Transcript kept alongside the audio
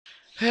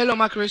Hello,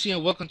 my crazy,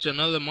 and welcome to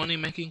another money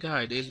making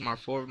guide. This is my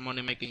fourth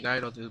money making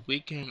guide of the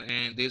weekend,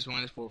 and this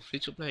one is for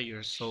future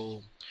players.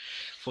 So,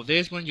 for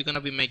this one, you're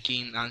gonna be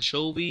making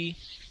anchovy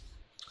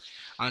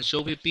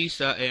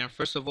pizza. And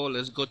first of all,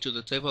 let's go to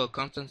the table of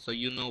contents so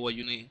you know what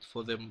you need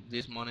for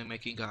this money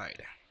making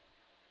guide.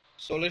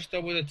 So let's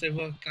start with the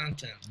table of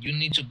content. You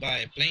need to buy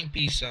a plain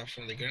pizza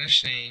from the Grand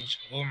Exchange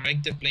or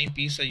make the plain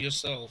pizza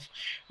yourself.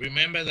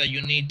 Remember that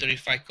you need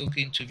 35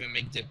 cooking to even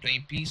make the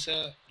plain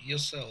pizza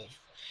yourself.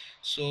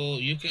 So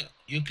you can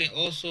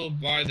also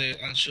buy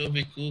the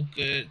anchovy cook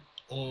it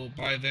or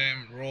buy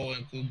them raw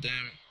and cook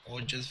them or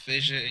just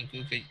fish it and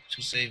cook it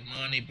to save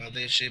money but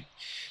they ship.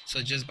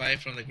 So just buy it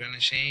from the Grand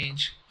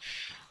Exchange.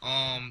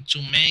 To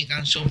make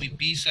anchovy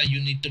pizza you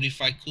need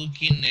 35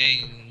 cooking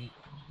and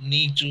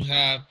need to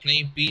have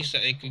plain pizza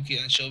and cookie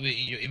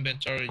anchovy in your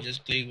inventory.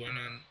 Just click one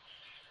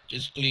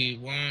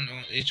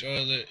on each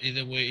other.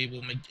 Either way it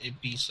will make a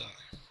pizza.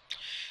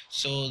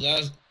 So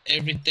that's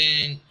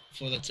everything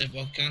for the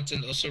table of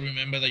content. Also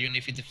remember that you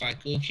need 55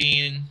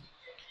 cooking.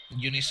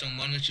 You need some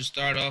money to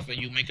start off and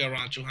you make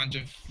around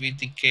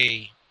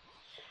 250k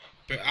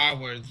per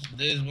hour.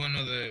 This is one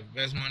of the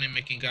best money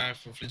making guys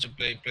for free to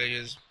play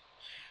players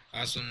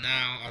as of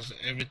now, as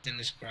everything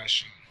is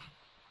crashing.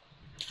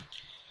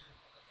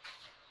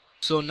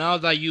 So now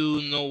that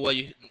you know what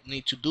you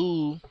need to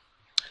do,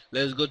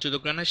 let's go to the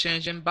Grand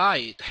Exchange and buy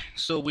it.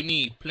 So we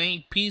need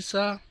plain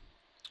pizza.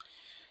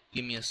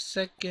 Give me a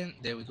second.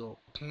 There we go.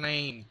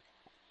 Plain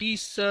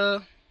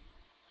pizza.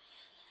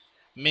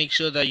 Make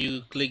sure that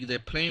you click the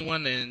plain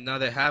one and not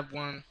the half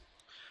one.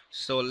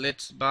 So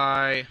let's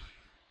not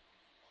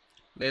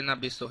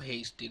be so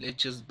hasty.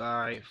 Let's just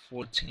buy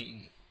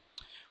 14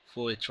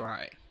 for a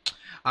try.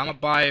 I'm gonna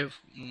buy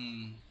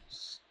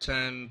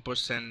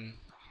 10%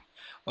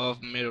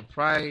 of middle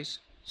price,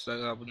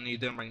 so I will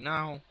need them right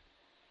now.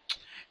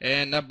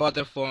 And I bought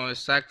it for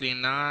exactly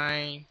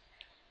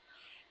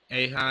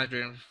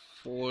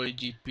 9,804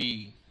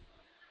 GP.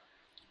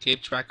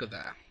 Keep track of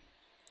that.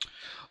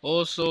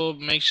 Also,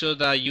 make sure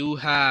that you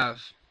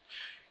have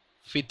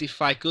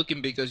 55 cooking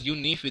because you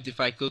need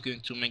 55 cooking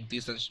to make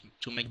this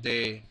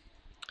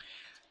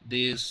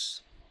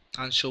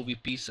anchovy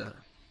pizza.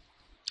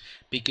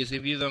 Because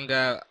if you don't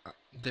got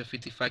the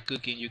 55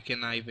 cooking, you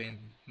cannot even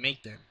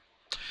make them.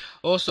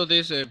 Also,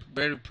 this is a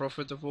very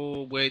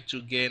profitable way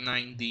to get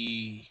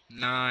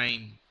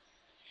 99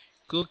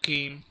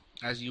 cooking,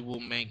 as you will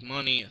make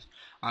money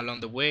along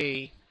the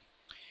way,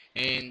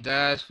 and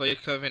that's for your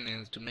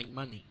convenience to make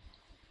money.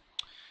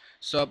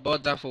 So I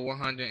bought that for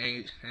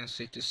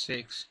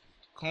 166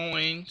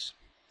 coins,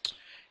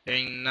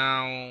 and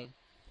now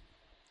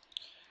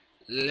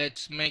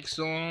let's make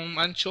some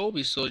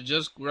anchovies. So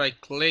just right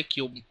click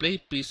your play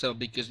pizza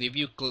because if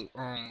you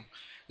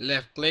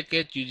left click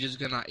it, you're just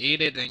gonna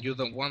eat it and you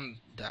don't want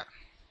that.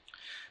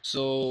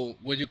 So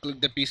when you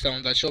click the pizza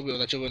on the anchovy or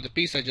the anchovy on the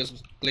pizza,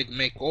 just click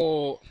make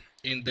all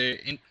in the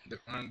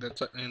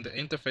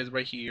interface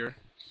right here.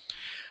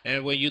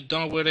 And when you're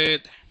done with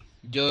it,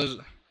 just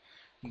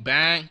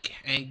bank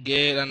and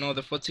get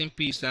another 14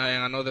 pizza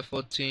and another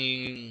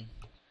 14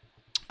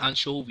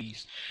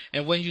 anchovies.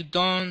 And when you're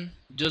done,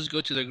 just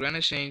go to the Grand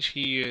Exchange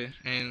here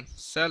and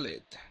sell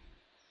it.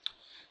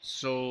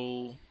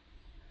 So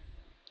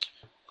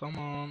come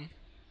on.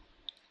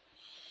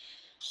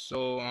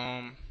 So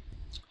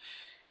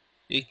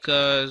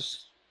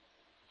because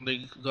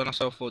they're gonna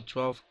sell for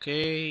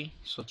 12k,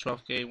 so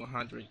 12k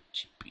 100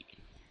 GP,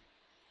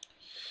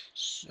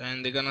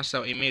 and they're gonna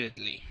sell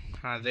immediately.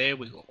 There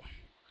we go.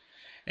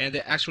 And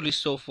they actually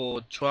sold for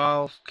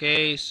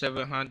 12k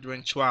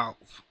 712.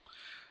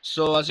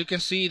 So as you can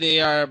see, they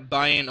are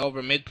buying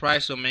over mid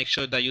price, so make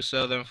sure that you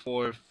sell them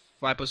for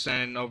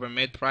 5% over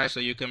mid price so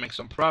you can make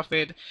some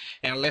profit.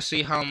 And let's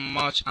see how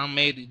much I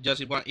made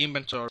just in one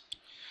inventory.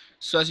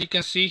 So as you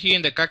can see here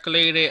in the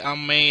calculator, I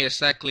made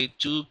exactly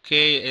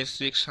 2k and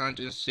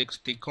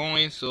 660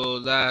 coins. So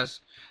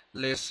that's,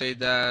 let's say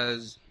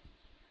that's,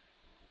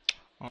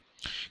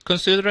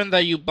 considering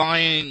that you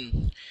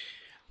buying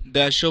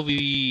the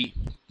anchovy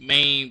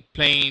main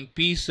plain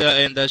pizza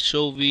and the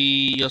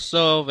anchovy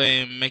yourself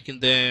and making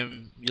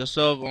them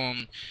yourself,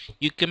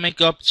 you can make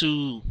up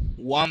to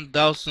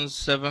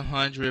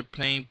 1,700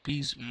 plain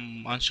piece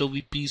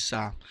anchovy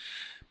pizza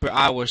per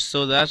hour.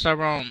 So that's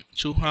around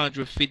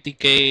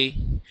 250k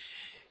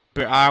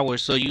per hour.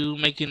 So you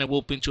making a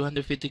whooping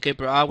 250k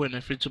per hour in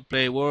a free to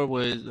play world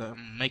with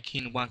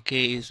making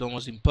 1k is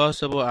almost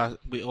impossible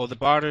with all the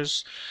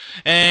barters.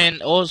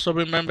 And also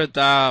remember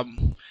that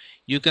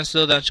you can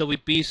sell the anchovy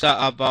pizza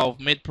above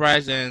mid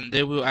price and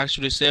they will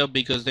actually sell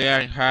because they are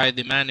in high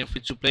demand in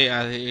free to play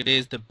as it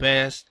is the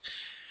best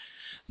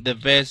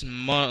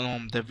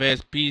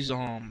piece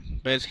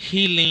best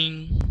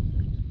healing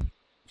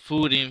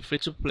food in free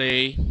to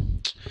play.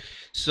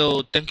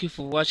 So thank you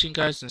for watching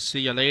guys and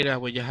see you later.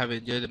 When you have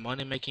enjoyed the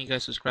money making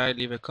guys, subscribe,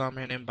 leave a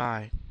comment and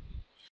bye.